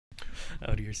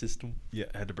out of your system. Yeah,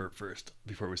 I had to burp first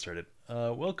before we started.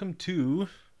 Welcome to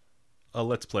a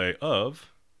Let's Play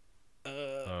of...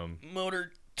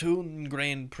 Motor Toon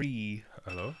Grand Prix.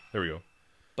 Hello? There we go.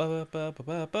 Ba ba ba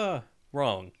ba ba.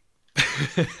 Wrong.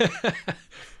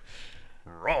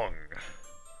 Wrong.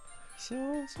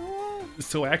 So.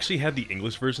 So I actually had the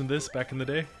English version of this back in the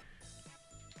day.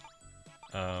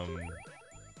 And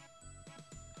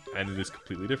it is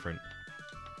completely different.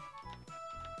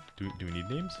 Do we need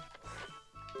names?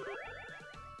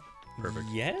 Perfect.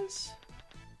 Yes?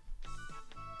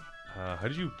 How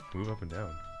did you move up and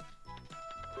down?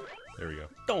 There we go.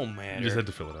 Don't matter. You just had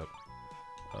to fill it up.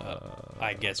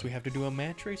 I guess we have to do a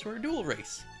match race or a duel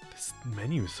race. This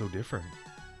menu is so different.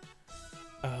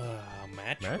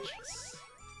 Match? Match? Race?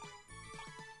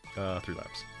 3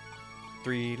 laps.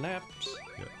 3 laps.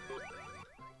 Yeah.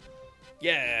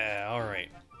 Yeah, alright.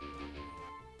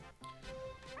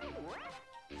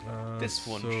 This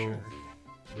one, so... sure.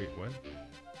 Wait,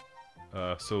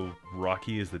 what? So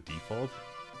Rocky is the default,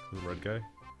 the red guy,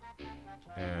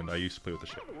 and I used to play with the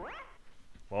ship.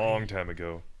 Long time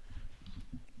ago.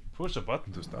 Push a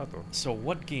button to start though. So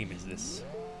what game is this?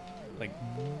 Like,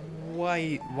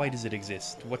 why does it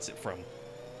exist? What's it from?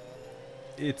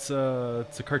 It's a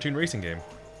cartoon racing game.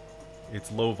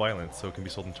 It's low violence, so it can be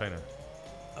sold in China.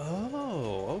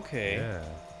 Oh, okay. Yeah.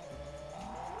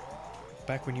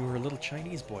 Back when you were a little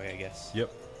Chinese boy, I guess.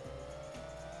 Yep.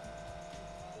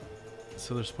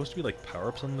 So there's supposed to be like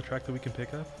power-ups on the track that we can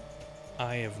pick up?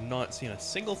 I have not seen a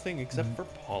single thing except for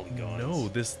polygons. No,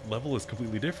 this level is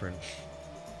completely different.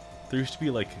 There used to be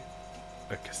like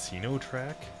a casino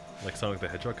track, like Sonic the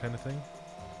Hedgehog kind of thing,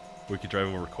 where you could drive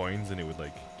over coins and it would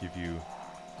like give you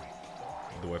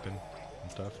the weapon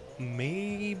and stuff.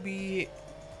 Maybe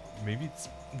It's...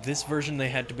 this version they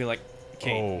had to be like,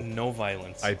 okay, no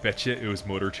violence. I bet you it was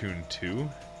Motor Toon 2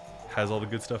 has all the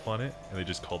good stuff on it, and they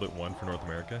just called it 1 for North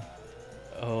America.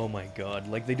 Oh my god,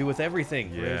 like they do with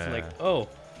everything. Where it's Yeah. like, oh,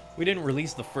 we didn't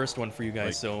release the first one for you guys,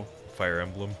 Like- so Fire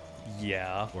Emblem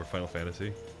yeah. or Final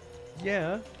Fantasy.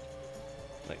 Yeah.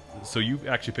 Like, So you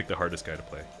actually picked the hardest guy to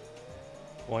play.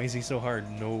 why is he so hard?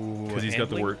 No Because he's got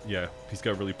the handling? word, yeah, he's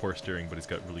got really poor steering, but he's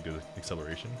got really good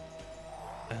acceleration.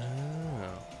 Oh.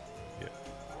 Yeah.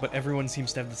 But everyone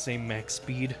seems to have the same max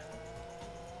speed.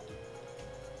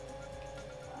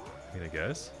 I mean, I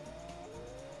guess.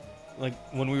 Like,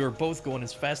 when we were both going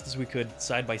as fast as we could,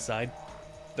 side by side,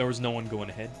 there was no one going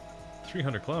ahead.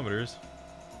 300 kilometers.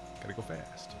 Gotta go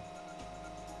fast.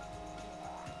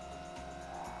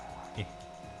 Eh.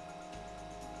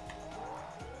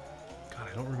 God,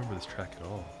 I don't remember this track at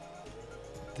all.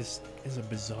 This is a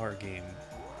bizarre game.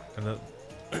 And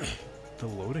the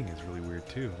loading is really weird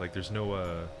too. Like there's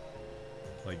no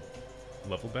like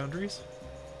level boundaries.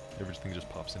 Everything just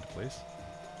pops into place.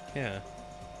 Yeah.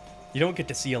 You don't get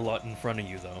to see a lot in front of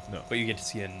you, though. No. But you get to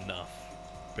see enough.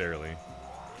 Barely.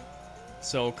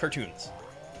 So, cartoons.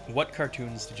 What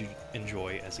cartoons did you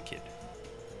enjoy as a kid?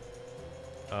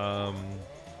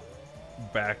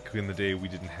 Back in the day we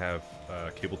didn't have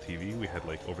cable TV. We had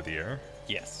like over the air.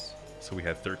 Yes. So we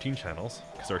had 13 channels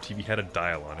because our TV had a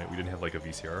dial on it. We didn't have like a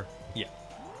VCR. Yeah.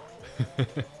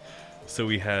 So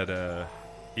we had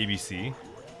ABC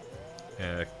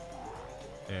and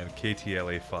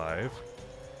KTLA 5.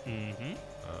 Mm-hmm.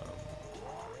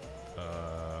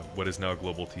 What is now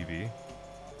Global TV,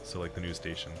 so like the news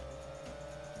station.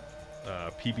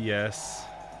 PBS.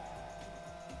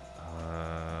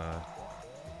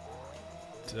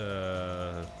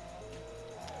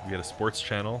 We had a sports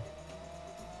channel.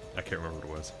 I can't remember what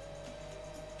it was.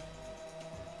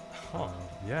 Huh.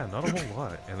 Yeah, not a whole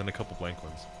lot, and then a couple blank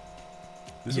ones.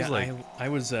 This yeah, was like, I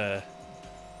was a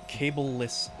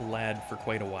cable-less lad for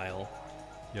quite a while.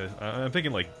 yeah, I'm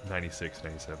thinking like 96,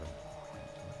 97.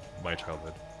 My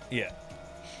childhood. Yeah.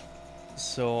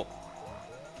 So,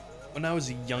 when I was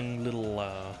a young little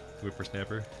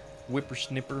Whippersnapper.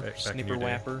 whippersnipper, Back in your snipper day.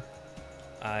 whapper,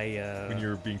 I When you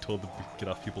were being told to get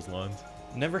off people's lawns.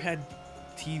 never had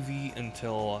TV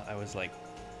until I was like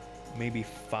maybe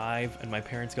 5, and my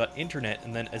parents got internet,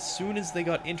 and then as soon as they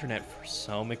got internet, for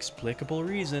some explicable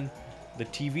reason, the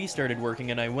TV started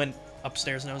working, and I went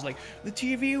upstairs and I was like, the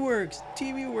TV works,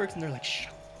 and they're like,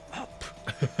 shut up.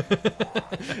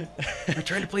 We're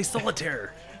trying to play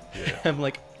solitaire. Yeah. I'm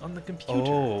like, On the computer.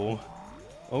 oh,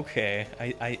 okay,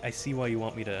 I see why you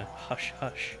want me to hush.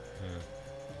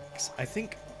 'Cause I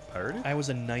think Pirated? I was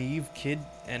a naive kid,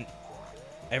 and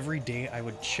every day I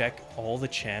would check all the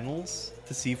channels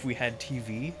to see if we had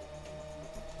TV.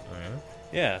 Oh, yeah?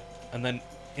 Yeah, and then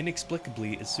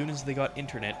inexplicably, as soon as they got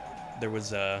internet, there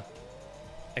was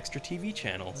extra TV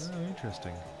channels. Oh,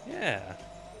 interesting. Yeah.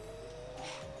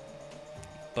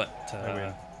 But I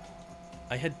win.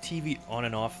 I had TV on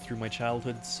and off through my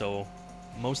childhood, so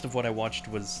most of what I watched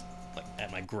was like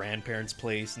at my grandparents'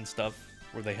 place and stuff,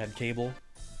 where they had cable.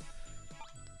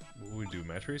 What would we do,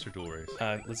 match race or dual race?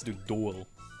 Let's do duel.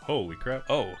 Holy crap.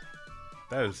 Oh.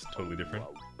 That is totally different.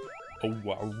 Oh,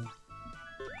 wow.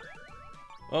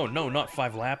 Oh, no, not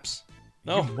 5 laps.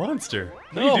 You No. monster!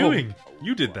 What No. are you doing?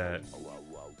 You did that.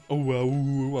 Oh, wow,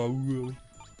 wow, wow.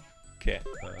 Okay.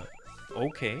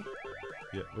 Okay.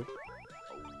 Yeah. Oop.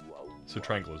 So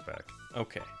triangle is back.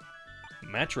 Okay.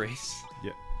 Match race.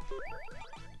 Yeah.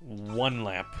 1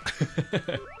 lap.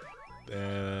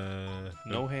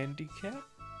 No handicap?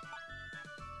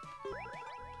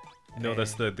 No,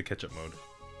 that's the catch-up mode.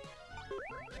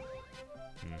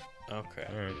 Okay.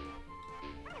 Alright.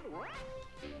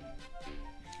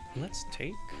 Let's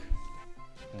take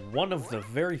one of the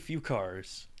very few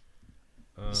cars.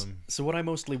 So what I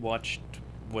mostly watched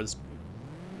was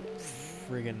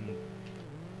friggin'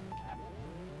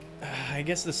 I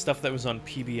guess the stuff that was on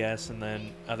PBS, and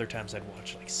then other times I'd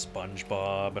watch like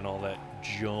SpongeBob and all that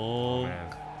junk.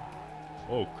 Man.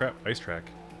 Oh crap, ice track.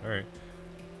 Alright.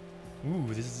 Ooh,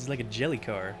 this is like a jelly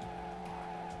car.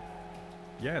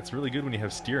 Yeah, it's really good when you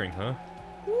have steering, huh?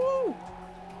 Woo!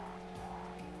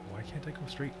 Why can't I go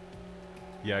straight?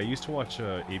 Yeah, I used to watch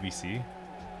ABC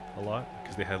a lot,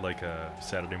 because they had like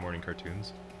Saturday morning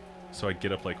cartoons. So I'd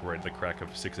get up like right at the crack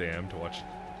of 6 a.m. to watch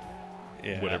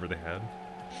whatever they had.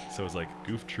 So it was like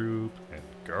Goof Troop and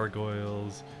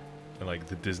Gargoyles, and like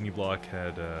the Disney block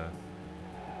had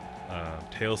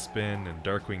Tailspin and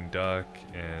Darkwing Duck,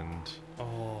 and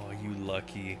Oh, you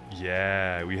lucky.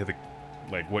 yeah, we had the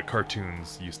like what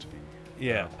cartoons used to be.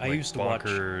 Yeah, I like used to watch.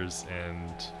 Bonkers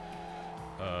and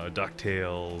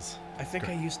DuckTales. I think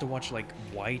I used to watch like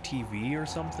YTV or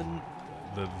something.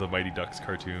 The Mighty Ducks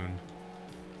cartoon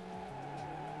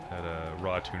had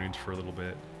raw tunage for a little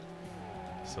bit.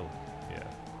 So yeah,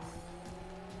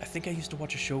 I think I used to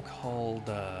watch a show called.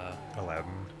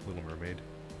 Aladdin, Little Mermaid,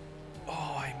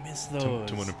 Oh, I miss those.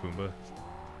 Timon and Pumbaa.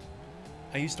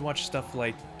 I used to watch stuff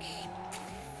like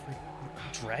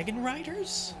Dragon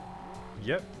Riders.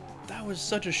 Yep, That was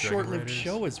such a Dragon short-lived Riders.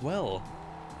 show as well.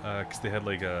 because they had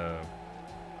like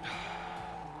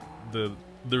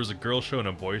there was a girl show and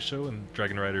a boy show, and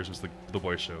Dragon Riders was the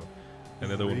boy show, and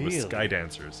the other one was Really? Sky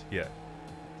Dancers. Yeah,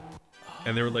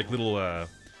 and they were like little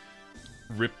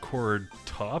ripcord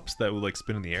tops that would like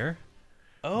spin in the air,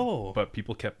 Oh. but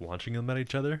people kept launching them at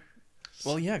each other.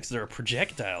 Well, yeah, because they're a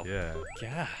projectile. Yeah.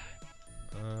 Yeah.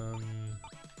 Oh,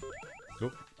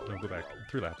 no, go back.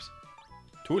 3 laps.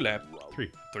 2 lap. 3.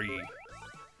 3.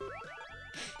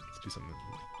 Let's do something.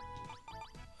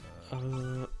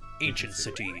 Ancient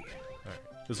City. Alright,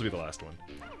 this will be the last one.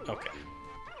 Okay.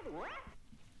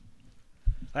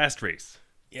 Last race.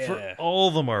 Yeah. For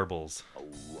all the marbles.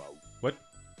 What?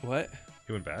 What?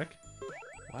 He went back?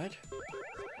 What?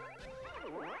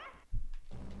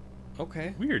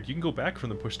 Okay. Weird, you can go back from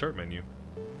the push start menu.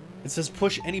 It says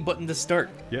push any button to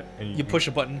start. Yeah, and You push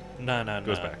a button. Nah, nah,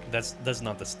 Goes nah. back. That's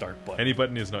not the start button. Any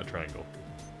button is not triangle.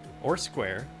 Or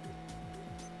square.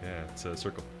 Yeah, it's a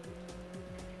circle.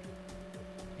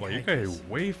 Wow, Yeah, you I guys guess.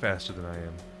 are way faster than I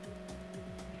am.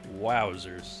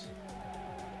 Wowzers.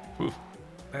 Oof.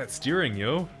 That steering,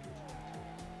 yo.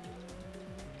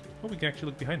 Oh, we can actually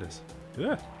look behind us.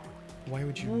 Yeah. Why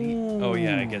would you need... Oh,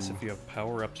 yeah, I guess if you have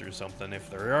power-ups or something. If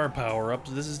there are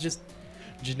power-ups, this is just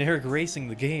generic racing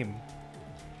the game.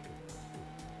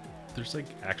 There's like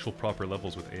actual proper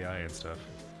levels with AI and stuff.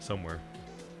 Somewhere.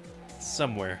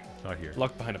 Somewhere. Not here.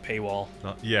 Locked behind a paywall.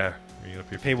 Not, yeah. You're gonna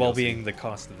pay for Paywall DLC. being the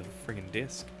cost of the friggin'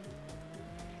 disc.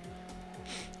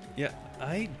 Yeah,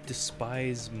 I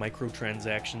despise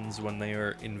microtransactions when they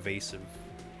are invasive.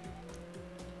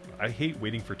 I hate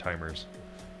waiting for timers.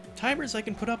 Timers I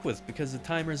can put up with, because the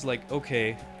timer's like,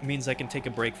 okay, means I can take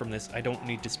a break from this. I don't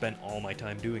need to spend all my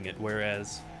time doing it.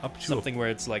 Whereas Up to something where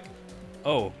it's like,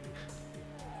 oh,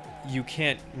 you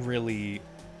can't really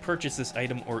purchase this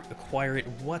item or acquire it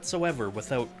whatsoever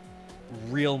without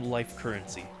real life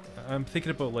currency. I'm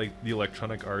thinking about like the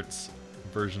Electronic Arts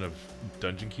version of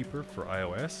Dungeon Keeper for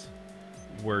iOS,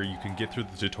 where you can get through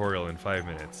the tutorial in 5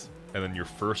 minutes, and then your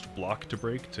first block to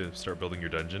break to start building your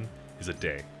dungeon is a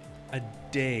day. A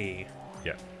day.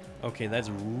 Yeah. Okay, that's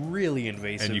really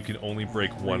invasive. And you can only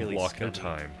break one really block at a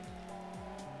scummy. time.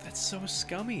 That's so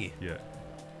scummy. Yeah.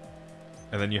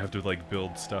 And then you have to like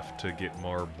build stuff to get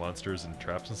more monsters and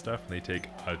traps and stuff, and they take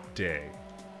a day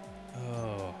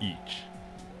Oh. each.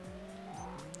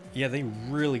 Yeah, they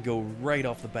really go right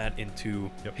off the bat into,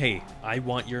 Yep. hey, I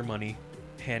want your money,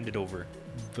 hand it over.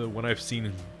 The one I've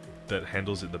seen that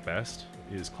handles it the best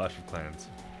is Clash of Clans,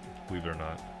 believe it or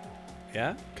not.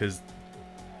 Yeah? because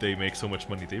they make so much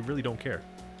money. They really don't care.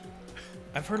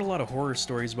 I've heard a lot of horror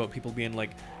stories about people being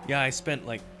like, yeah, I spent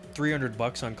like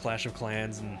 $300 on Clash of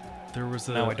Clans and There was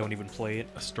now I don't even play it.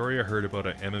 a story I heard about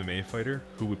an MMA fighter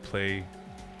who would play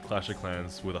Clash of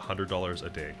Clans with $100 a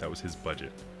day. That was his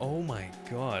budget. Oh my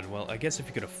god. Well, I guess if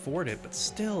you could afford it, but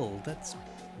still, that's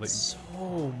Like,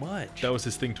 so much. that was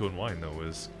his thing to unwind, though,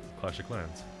 was Clash of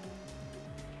Clans.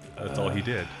 That's all he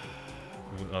did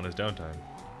on his downtime.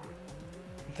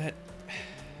 That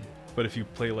But if you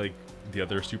play like the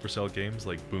other Supercell games,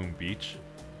 like Boom Beach,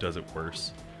 does it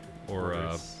worse? Or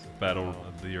Worse. Battle,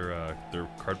 their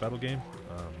card battle game,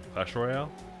 Clash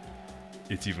Royale,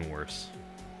 it's even worse.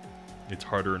 It's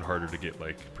harder and harder to get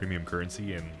like premium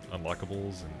currency and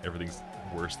unlockables, and everything's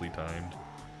worsely timed.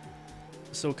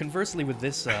 So conversely with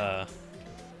this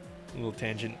little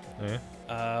tangent,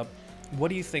 Eh? what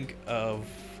do you think of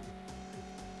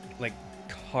like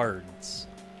cards?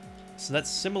 So that's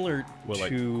similar Well, like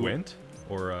to Gwent,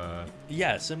 or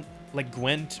yeah, like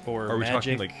Gwent or are we Magic.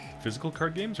 talking like physical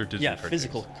card games or digital yeah, card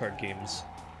physical games? card games.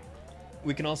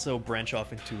 We can also branch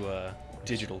off into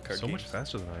digital card So games. much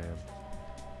faster than I am.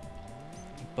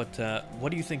 But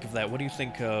what do you think of that? What do you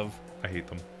think of? I hate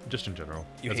them, just in general.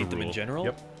 You as hate a them in rule. general?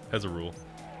 Yep, as a rule.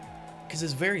 Because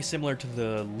it's very similar to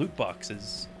the loot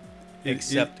boxes, It-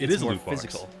 except it it's is a more loot box.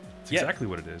 physical. It's Yeah. exactly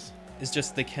what it is. It's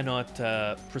just they cannot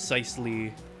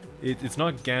precisely, It's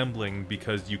not gambling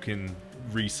because you can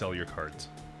resell your cards.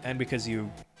 and because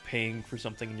you paying for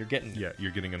something and you're getting. Yeah,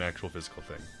 you're getting an actual physical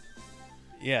thing.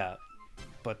 Yeah,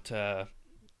 but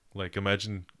Like,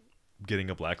 imagine getting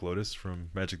a Black Lotus from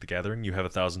Magic the Gathering. You have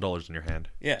 $1,000 in your hand.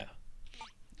 yeah.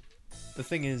 The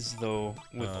thing is, though,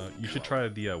 with You should try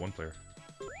the one player.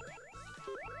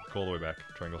 Go all the way back.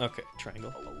 Triangle. okay,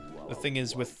 triangle. The thing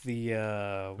is with the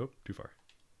Oh, too far.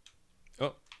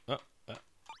 oh,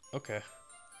 okay.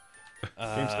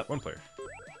 Game step, one player.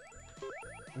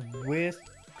 With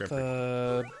Grand Prix.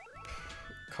 the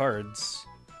cards,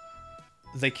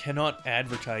 they cannot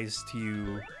advertise to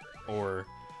you or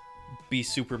be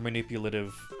super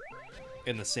manipulative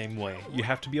in the same way. You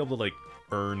have to be able to, like,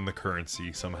 earn the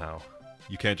currency somehow.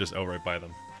 You can't just outright buy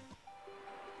them.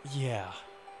 Yeah.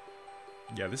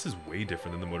 Yeah, this is way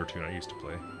different than the Motor Toon I used to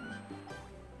play.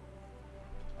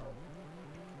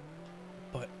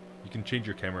 But You can change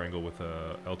your camera angle with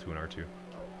L2 and R2.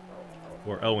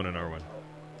 Or L1 and R1.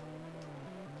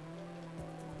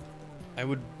 I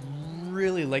would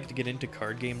really like to get into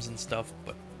card games and stuff,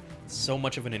 but it's so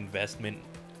much of an investment.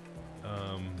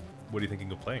 What are you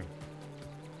thinking of playing?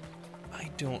 I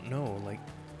don't know. Like,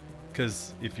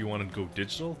 Because if you want to go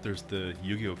digital, there's the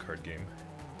Yu-Gi-Oh card game,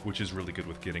 which is really good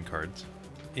with getting cards.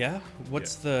 yeah?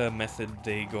 What's the method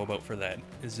they go about for that?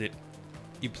 Is it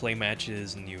you play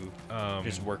matches and you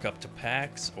just work up to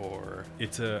packs, or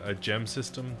It's a gem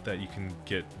system that you can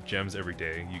get gems every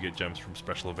day. You get gems from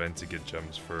special events, you get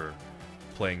gems for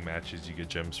playing matches, you get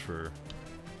gems for...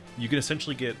 You can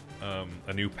essentially get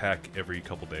a new pack every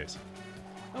couple days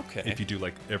okay? if you do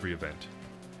like every event.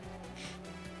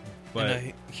 But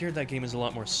And I hear that game is a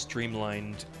lot more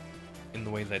streamlined in the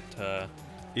way that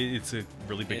it's a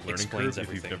really big It learning explains curve.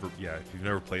 If you've everything. if you've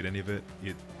never played any of it,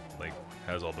 it like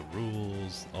has all the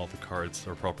rules, all the cards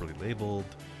are properly labeled.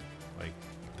 Like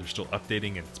they're still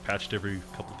updating and it's patched every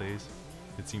couple days.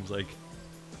 It seems like.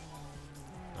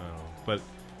 I don't know, but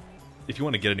if you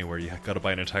want to get anywhere, you got to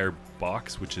buy an entire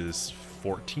box, which is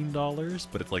 $14,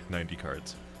 but it's like 90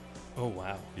 cards. oh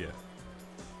wow. Yeah.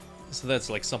 So that's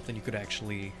like something you could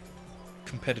actually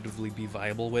competitively be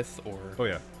viable with, or Oh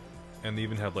yeah. And they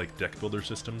even have like deck builder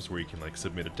systems where you can like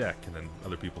submit a deck and then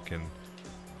other people can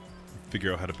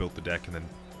figure out how to build the deck and then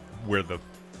where the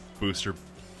booster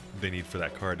they need for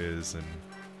that card is and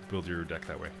build your deck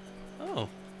that way. oh,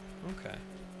 okay.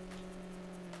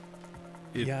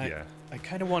 Yeah. Yeah, I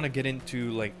kind of want to get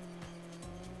into like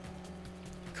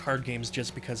card games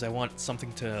just because I want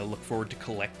something to look forward to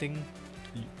collecting.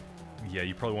 Yeah,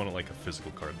 you probably want like a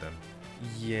physical card then.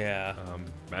 Yeah,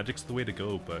 Magic's the way to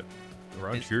go, but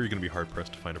around Is- here you're going to be hard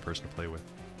pressed to find a person to play with.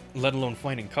 let alone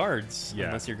finding cards Yeah.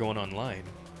 unless you're going online.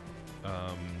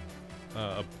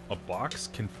 A box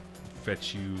can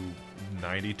fetch you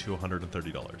 $90 to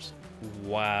 $130.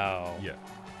 Wow. Yeah.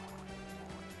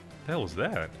 The hell was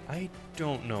that? I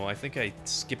don't know. I think I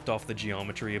skipped off the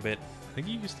geometry a bit. I think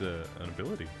you used an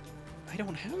ability. I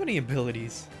don't have any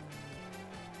abilities.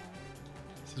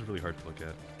 This is really hard to look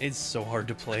at. It's so hard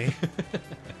to play.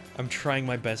 I'm trying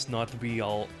my best not to be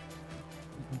all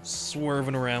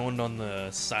swerving around on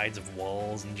the sides of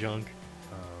walls and junk.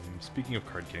 Speaking of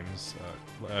card games,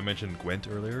 I mentioned Gwent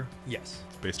earlier. Yes.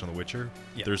 It's based on The Witcher.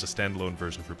 Yeah. There's a standalone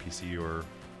version for PC or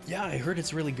Yeah, I heard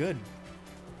it's really good.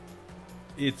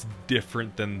 It's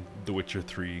different than the Witcher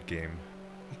 3 game.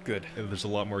 Good. There's a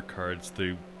lot more cards.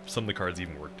 Some of the cards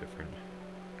even work different.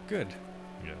 Good.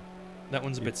 Yeah. That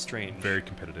one's a bit strange. Very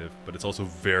competitive, but it's also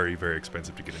very, very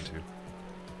expensive to get into.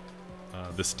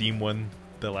 The Steam one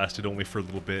that lasted only for a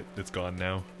little bit, it's gone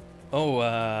now. Oh,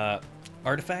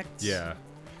 artifacts? Yeah.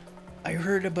 I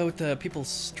heard about people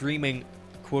streaming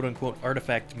quote-unquote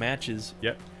artifact matches.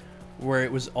 Yep. Where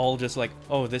it was all just like,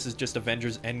 oh, this is just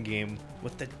Avengers Endgame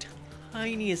with the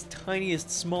tiniest,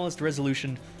 smallest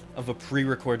resolution of a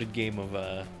pre-recorded game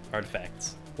of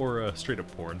artifacts. Or straight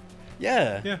up porn.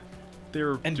 Yeah. Yeah. They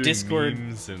were And doing Discord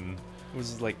memes and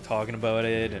was like talking about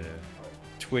it, and yeah.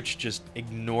 Twitch just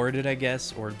ignored it, I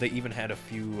guess, or they even had a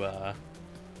few of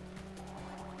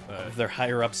their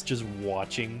higher-ups just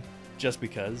watching just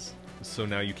because. So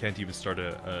now you can't even start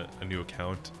a new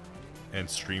account and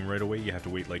stream right away. You have to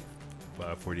wait like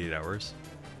 48 hours.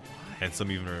 And some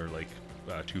even are like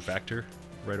two-factor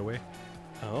right away.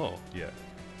 Oh. Yeah.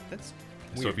 That's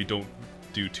So weird. if you don't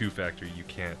do two-factor, you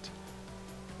can't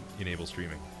enable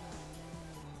streaming.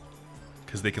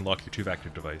 Because they can lock your two-factor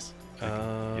device.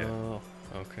 Oh,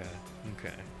 okay.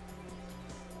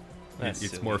 That's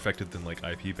It's silly. more effective than like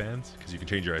IP bans, because you can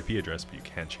change your IP address, but you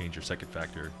can't change your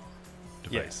second-factor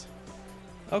device.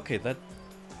 Okay, that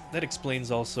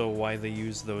explains also why they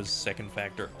use those second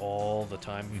factor all the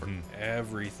time for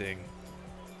everything.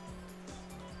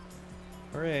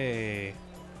 Hooray!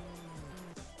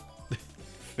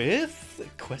 Fifth?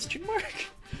 Question mark?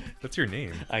 That's your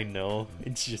name. I know.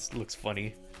 It just looks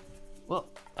funny. Well,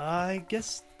 I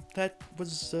guess that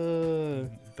was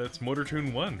That's Motor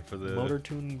Toon 1 for the Motor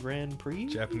Toon Grand Prix.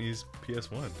 Japanese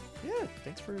PS1. Yeah,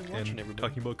 thanks for watching, And everybody.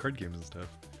 talking about card games and stuff.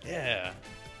 Yeah.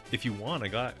 If you want, I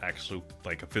got actually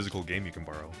like a physical game you can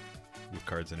borrow with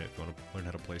cards in it if you want to learn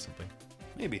how to play something.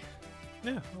 Maybe.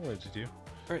 Yeah, I'll let you do.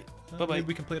 All right. Bye-bye. Maybe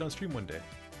we can play it on stream one day.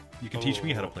 You can teach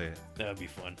me how to play it. That'd be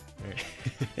fun. All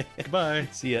right. Goodbye.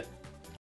 See ya.